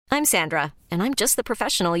I'm Sandra, and I'm just the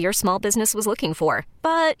professional your small business was looking for.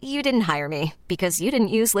 But you didn't hire me because you didn't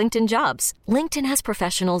use LinkedIn Jobs. LinkedIn has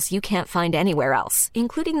professionals you can't find anywhere else,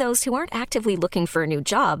 including those who aren't actively looking for a new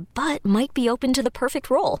job, but might be open to the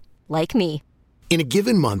perfect role, like me. In a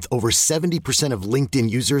given month, over 70% of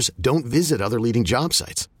LinkedIn users don't visit other leading job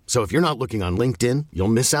sites. So if you're not looking on LinkedIn, you'll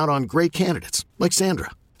miss out on great candidates like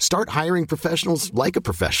Sandra. Start hiring professionals like a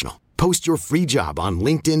professional. Post your free job on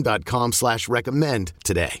linkedin.com/recommend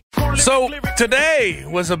today. So today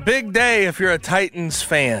was a big day if you're a Titans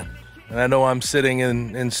fan. And I know I'm sitting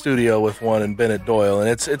in studio with one in Bennett Doyle, and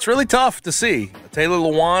it's really tough to see. Taylor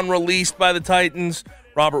Lewan released by the Titans.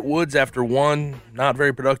 Robert Woods, after one not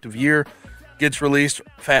very productive year, gets released.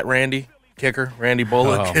 Fat Randy, kicker, Randy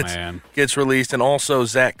Bullock gets released. And also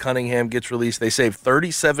Zach Cunningham gets released. They saved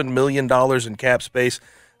 $37 million in cap space.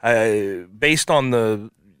 Based on the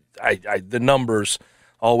numbers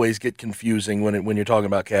always get confusing when you're talking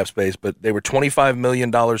about cap space, but they were $25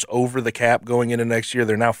 million over the cap going into next year.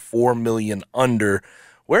 They're now $4 million under.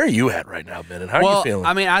 Where are you at right now, Ben? And how are you feeling?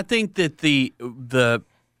 I mean, I think that the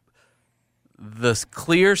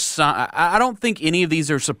clear sign. I don't think any of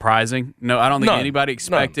these are surprising. No, I don't think anybody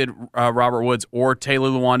expected Robert Woods or Taylor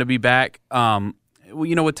Lewan to be back.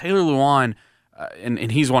 With Taylor Lewan,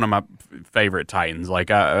 and he's one of my favorite Titans.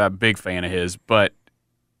 Like I'm a big fan of his, but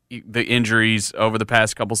the injuries over the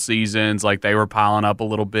past couple seasons, like they were piling up a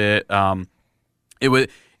little bit. It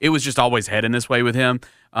was just always heading this way with him.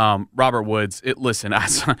 Robert Woods, he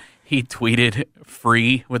tweeted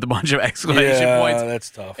free with a bunch of exclamation points. Yeah, that's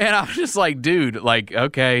tough. And I was just like, dude, like,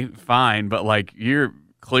 okay, fine, but like you're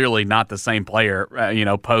clearly not the same player,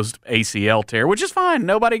 post ACL tear, which is fine.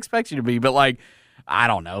 Nobody expects you to be, but like, I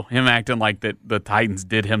don't know, him acting like that the Titans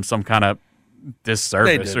did him some kind of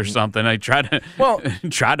disservice or something. They tried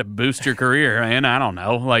to boost your career, and I don't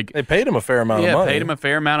know. Like they paid him a fair amount of money. Yeah, paid him a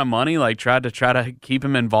fair amount of money. Like tried to keep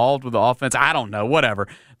him involved with the offense. I don't know. Whatever.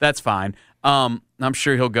 That's fine. I'm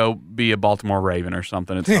sure he'll go be a Baltimore Raven or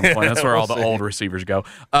something at some point. That's where all the old receivers go.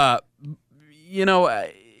 I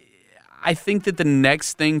think that the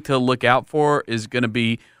next thing to look out for is going to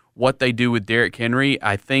be what they do with Derrick Henry.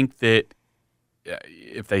 I think that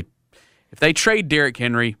if they trade Derrick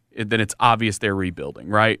Henry, then it's obvious they're rebuilding,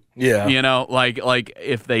 right? Yeah. Like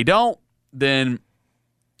if they don't, then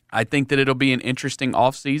I think that it'll be an interesting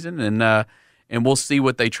offseason, and we'll see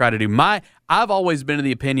what they try to do. I've always been of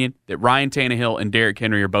the opinion that Ryan Tannehill and Derrick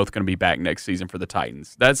Henry are both going to be back next season for the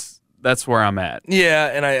Titans. That's where I'm at. Yeah,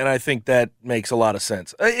 and I think that makes a lot of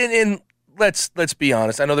sense. And let's be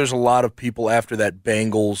honest. I know there's a lot of people after that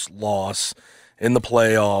Bengals loss in the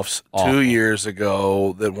playoffs 2 years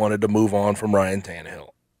ago that wanted to move on from Ryan Tannehill.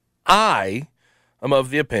 I am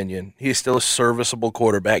of the opinion he's still a serviceable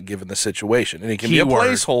quarterback given the situation. And he can be a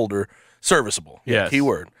placeholder. Serviceable. Yes.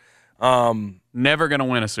 Keyword. Never going to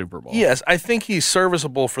win a Super Bowl. Yes, I think he's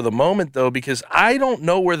serviceable for the moment, though, because I don't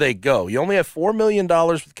know where they go. You only have $4 million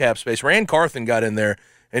with cap space. Rand Carthen got in there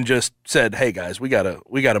and just said, hey, guys, we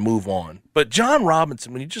gotta move on. But John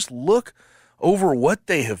Robinson, when you just look over what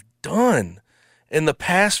they have done in the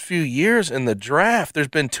past few years in the draft, there's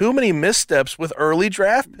been too many missteps with early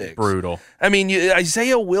draft picks. Brutal. I mean,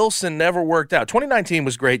 Isaiah Wilson never worked out. 2019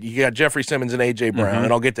 was great. You got Jeffrey Simmons and A.J. Brown,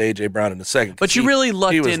 and I'll get to A.J. Brown in a second. But you really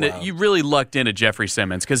lucked into Jeffrey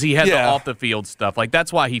Simmons because he had the off-the-field stuff. Like,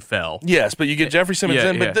 that's why he fell. Yes, but you get Jeffrey Simmons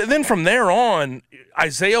in. But then from there on,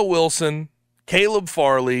 Isaiah Wilson, Caleb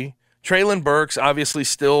Farley, Treylon Burks, obviously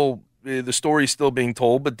still the story's still being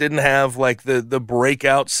told, but didn't have like the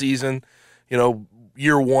breakout season,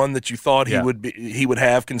 year one that you thought he would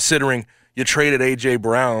have, considering you traded A.J.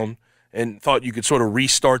 Brown and thought you could sort of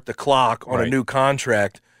restart the clock on a new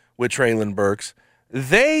contract with Treylon Burks.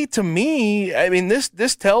 They, to me, I mean,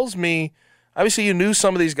 this tells me, obviously you knew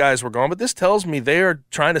some of these guys were gone, but this tells me they are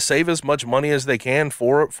trying to save as much money as they can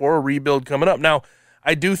for a rebuild coming up. Now,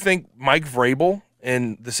 I do think Mike Vrabel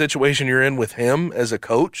and the situation you're in with him as a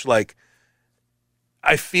coach, like,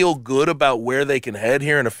 I feel good about where they can head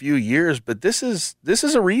here in a few years, but this is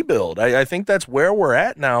a rebuild. I think that's where we're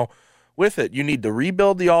at now with it. You need to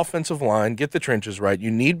rebuild the offensive line, get the trenches right. You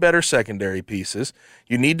need better secondary pieces.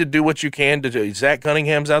 You need to do what you can to do. Zach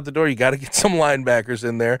Cunningham's out the door. You got to get some linebackers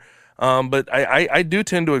in there. But I do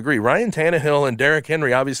tend to agree. Ryan Tannehill and Derrick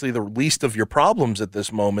Henry, obviously the least of your problems at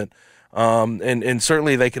this moment. And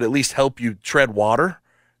certainly they could at least help you tread water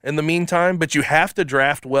in the meantime, but you have to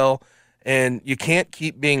draft well. And you can't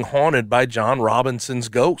keep being haunted by John Robinson's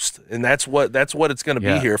ghost, and that's what it's going to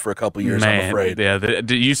be here for a couple years. I'm afraid. Yeah,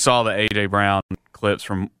 you saw the A.J. Brown clips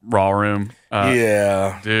from Raw Room.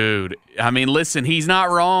 Yeah, dude. I mean, listen, he's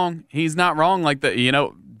not wrong. He's not wrong. Like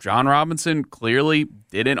John Robinson clearly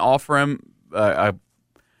didn't offer him an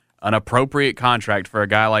appropriate contract for a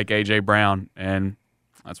guy like A.J. Brown, and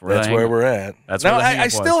that's where we're at. Now, I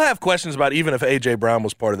still have questions about even if A.J. Brown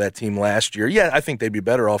was part of that team last year. Yeah, I think they'd be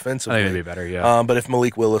better offensively. I think they'd be better, yeah. But if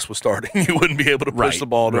Malik Willis was starting, you wouldn't be able to push the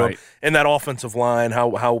ball to him. And that offensive line,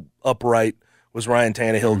 how upright was Ryan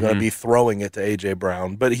Tannehill going to be throwing it to A.J.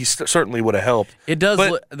 Brown? But he certainly would have helped. It does.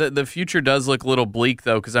 The future does look a little bleak,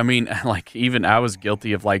 though, because, I mean, like, even I was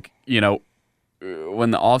guilty of, like, you know,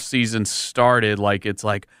 when the offseason started, like, it's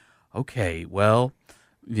like, okay, well,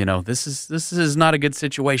 you know, this is not a good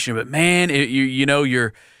situation, but man,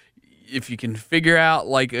 if you can figure out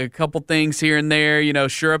like a couple things here and there, you know,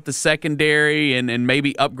 shore up the secondary and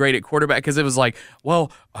maybe upgrade at quarterback, because it was like,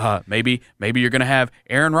 well, maybe you're going to have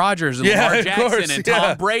Aaron Rodgers and Lamar Jackson and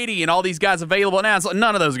Tom Brady and all these guys available. Now it's like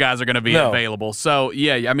none of those guys are going to be available. So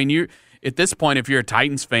yeah, I mean, at this point, if you're a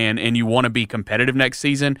Titans fan and you want to be competitive next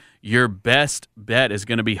season, your best bet is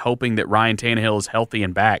going to be hoping that Ryan Tannehill is healthy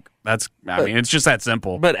and back. I mean, it's just that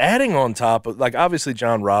simple. But adding on top of, like, obviously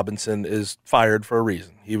John Robinson is fired for a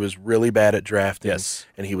reason. He was really bad at drafting,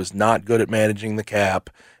 and he was not good at managing the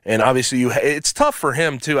cap. And obviously, it's tough for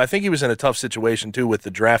him, too. I think he was in a tough situation, too, with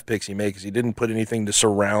the draft picks he made, because he didn't put anything to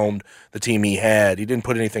surround the team he had. He didn't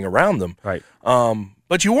put anything around them. Right.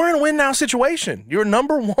 But you were in a win-now situation. You were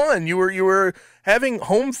number one. You were having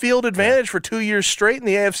home field advantage for 2 years straight in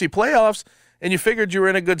the AFC playoffs, and you figured you were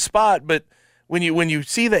in a good spot. But when you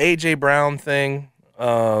see the A.J. Brown thing,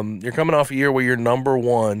 you're coming off a year where you're number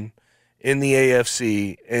one in the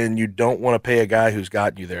AFC, and you don't want to pay a guy who's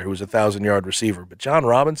gotten you there, who was a 1,000-yard receiver. But John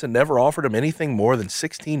Robinson never offered him anything more than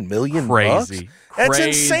 $16 million. Crazy. That's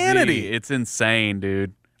insanity. It's insane,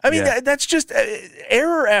 dude. I mean, that's just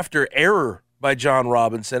error after error by John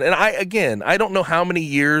Robinson. And I don't know how many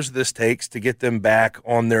years this takes to get them back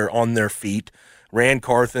on their feet. Rand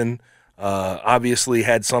Carthen obviously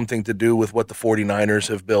had something to do with what the 49ers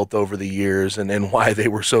have built over the years and why they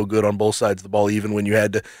were so good on both sides of the ball, even when you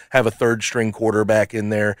had to have a third-string quarterback in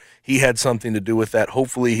there. He had something to do with that.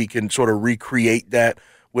 Hopefully he can sort of recreate that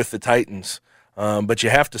with the Titans. But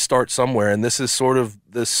you have to start somewhere, and this is sort of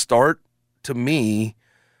the start, to me,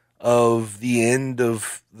 of the end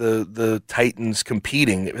of the Titans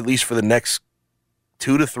competing, at least for the next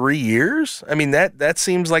 2 to 3 years. I mean, that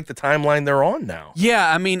seems like the timeline they're on now.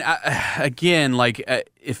 Yeah, I mean, again, like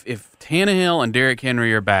if Tannehill and Derrick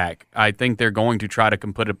Henry are back, I think they're going to try to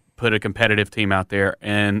put a competitive team out there.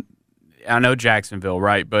 And I know Jacksonville,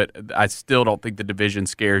 right? But I still don't think the division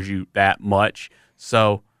scares you that much.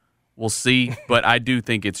 So we'll see, but I do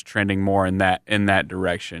think it's trending more in that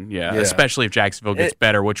direction. Yeah, especially if Jacksonville gets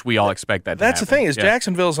better, which we all expect that to happen. That's the thing is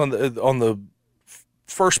Jacksonville's on the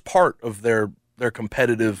first part of their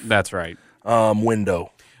competitive. That's right.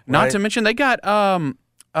 Window. Not to mention they got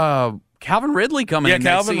Calvin Ridley coming in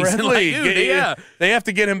next season. Yeah, Calvin Ridley. Like, dude, they have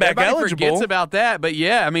to get him back eligible. Everybody forgets about that, but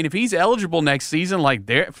yeah, I mean, if he's eligible next seison, like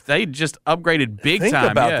they just upgraded big time.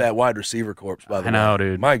 Think about that wide receiver corps, by the way. I know,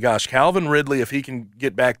 dude. My gosh, Calvin Ridley, if he can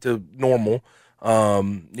get back to normal, you're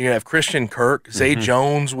going to have Christian Kirk. Zay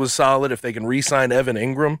Jones was solid. If they can re-sign Evan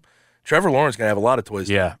Ingram, Trevor Lawrence going to have a lot of toys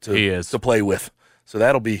to play with. So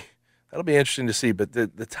that'll be interesting to see. But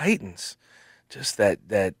the Titans, just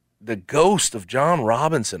that the ghost of John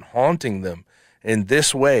Robinson haunting them in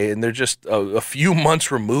this way, and they're just a few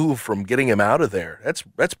months removed from getting him out of there. That's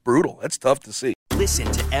brutal. That's tough to see. Listen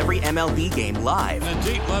to every MLB game live. In the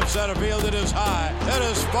deep left center field, it is high, it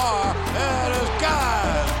is far, it is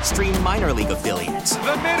gone. Stream minor league affiliates.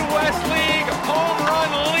 The Midwest League home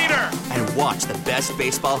run leader. And watch the best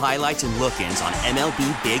baseball highlights and look-ins on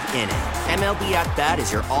MLB Big Inning. MLB At Bat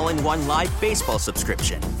is your all-in-one live baseball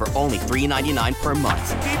subscription for only $3.99 per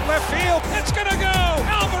month. Deep left field, it's gonna go.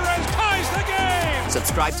 Alvarez ties the game.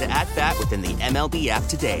 Subscribe to At Bat within the MLB app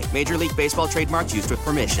today. Major League Baseball trademarks used with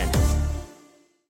permission.